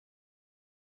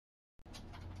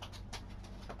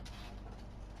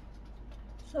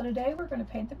So today we're going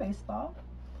to paint the baseball,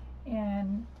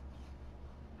 and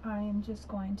I am just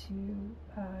going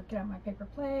to get out my paper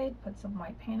plate, put some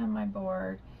white paint on my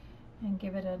board, and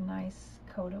give it a nice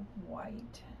coat of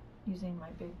white using my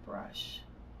big brush.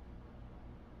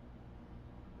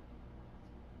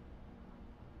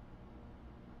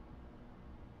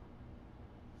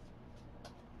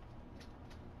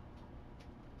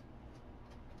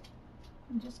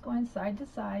 I'm just going side to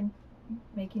side,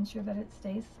 making sure that it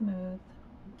stays smooth.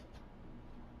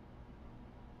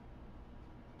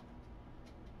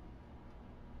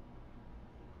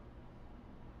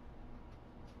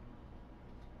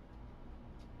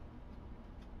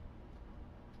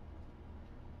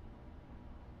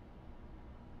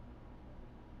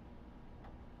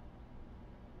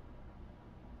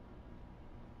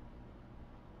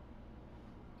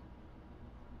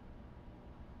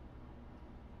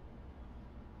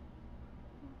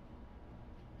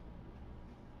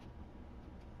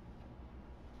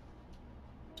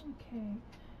 Okay,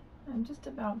 I'm just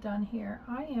about done here.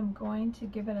 I am going to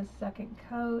give it a second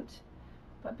coat,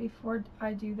 but before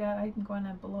I do that, I'm going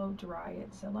to blow dry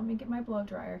it. So let me get my blow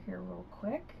dryer here real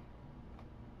quick.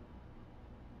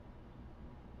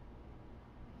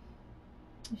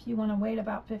 If you want to wait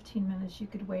about 15 minutes, you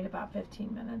could wait about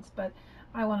 15 minutes, but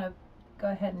I want to go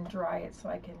ahead and dry it so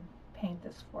I can paint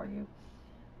this for you.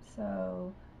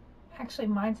 So actually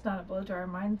mine's not a blow dryer,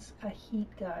 mine's a heat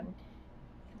gun.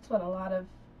 It's what a lot of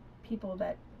people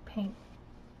that paint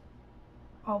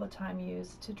all the time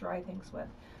use to dry things with.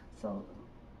 So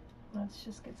let's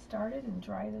just get started and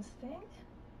dry this thing.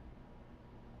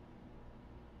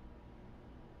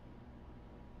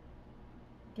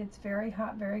 Gets very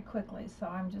hot very quickly, so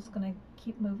I'm just going to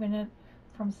keep moving it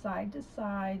from side to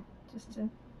side just to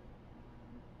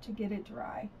get it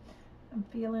dry. I'm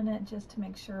feeling it just to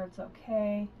make sure it's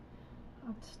okay.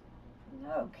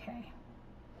 Okay.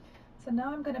 So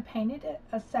now I'm going to paint it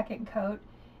a second coat,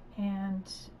 and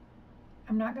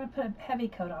I'm not going to put a heavy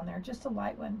coat on there, just a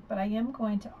light one, but I am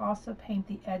going to also paint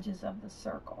the edges of the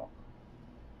circle,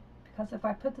 because if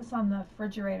I put this on the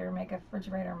refrigerator, make a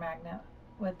refrigerator magnet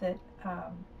with it,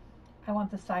 I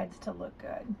want the sides to look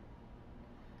good.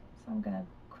 So I'm going to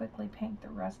quickly paint the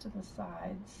rest of the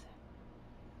sides,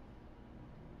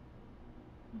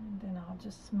 and then I'll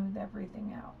just smooth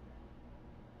everything out.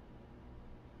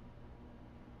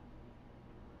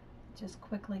 Just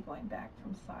quickly going back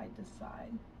from side to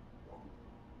side.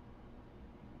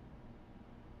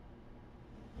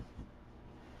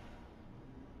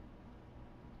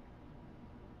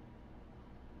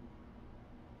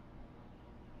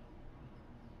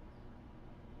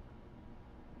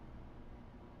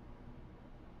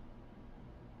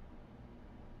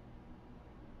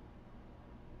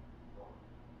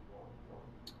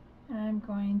 I'm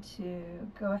going to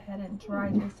go ahead and dry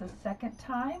this a second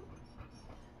time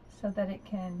so that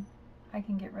I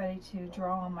can get ready to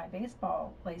draw on my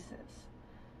baseball laces.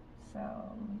 So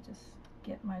let me just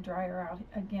get my dryer out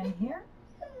again here.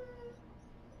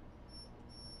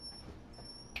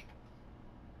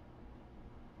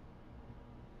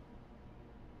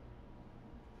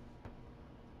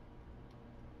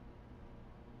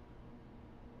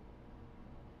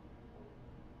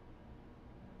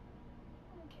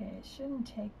 Okay, it shouldn't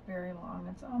take very long.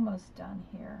 It's almost done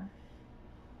here.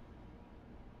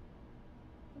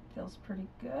 It feels pretty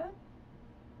good.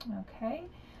 Okay,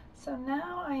 so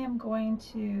now I am going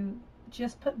to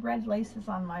just put red laces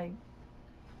on my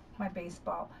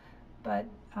baseball, but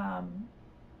so I'm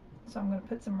going to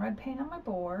put some red paint on my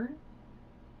board.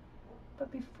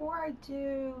 But before I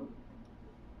do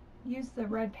use the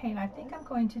red paint, I think I'm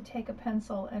going to take a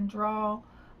pencil and draw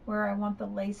where I want the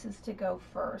laces to go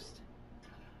first.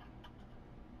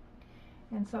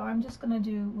 And so I'm just going to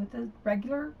do, with a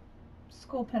regular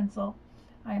school pencil,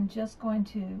 I'm just going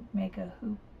to make a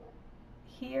hoop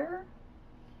here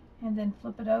and then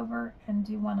flip it over and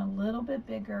do one a little bit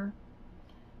bigger.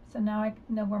 So now I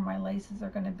know where my laces are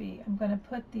going to be. I'm going to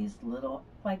put these little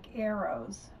like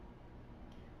arrows,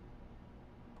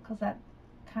 because that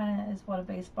kind of is what a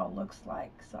baseball looks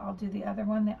like. So I'll do the other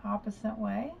one the opposite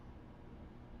way.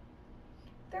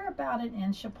 They're about 1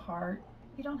 inch apart.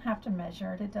 You don't have to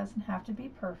measure it. It doesn't have to be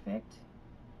perfect.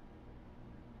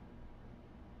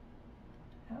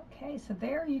 Okay, so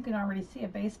there you can already see a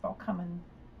baseball coming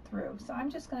through. So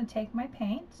I'm just going to take my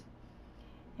paint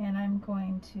and I'm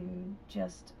going to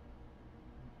just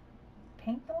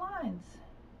paint the lines.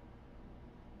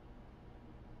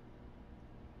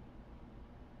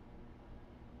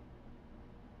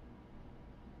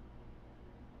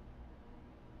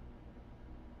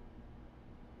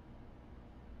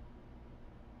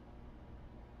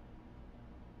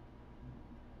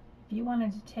 If you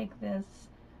wanted to take this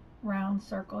round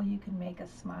circle, you can make a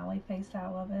smiley face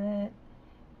out of it,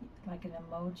 like an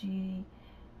emoji.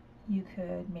 You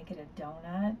could make it a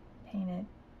donut, paint it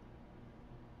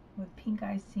with pink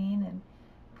icing and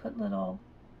put little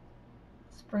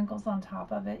sprinkles on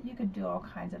top of it. You could do all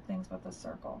kinds of things with a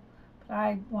circle. But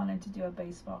I wanted to do a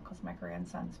baseball because my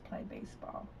grandsons play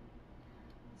baseball.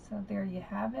 So there you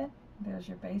have it. There's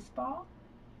your baseball.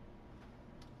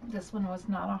 This one was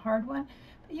not a hard one,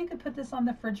 but you could put this on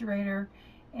the refrigerator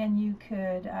and you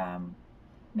could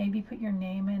maybe put your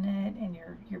name in it and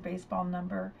your baseball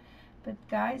number. But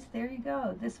guys, there you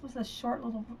go. This was a short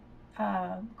little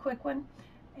quick one,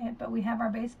 but we have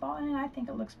our baseball and I think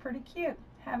it looks pretty cute.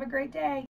 Have a great day.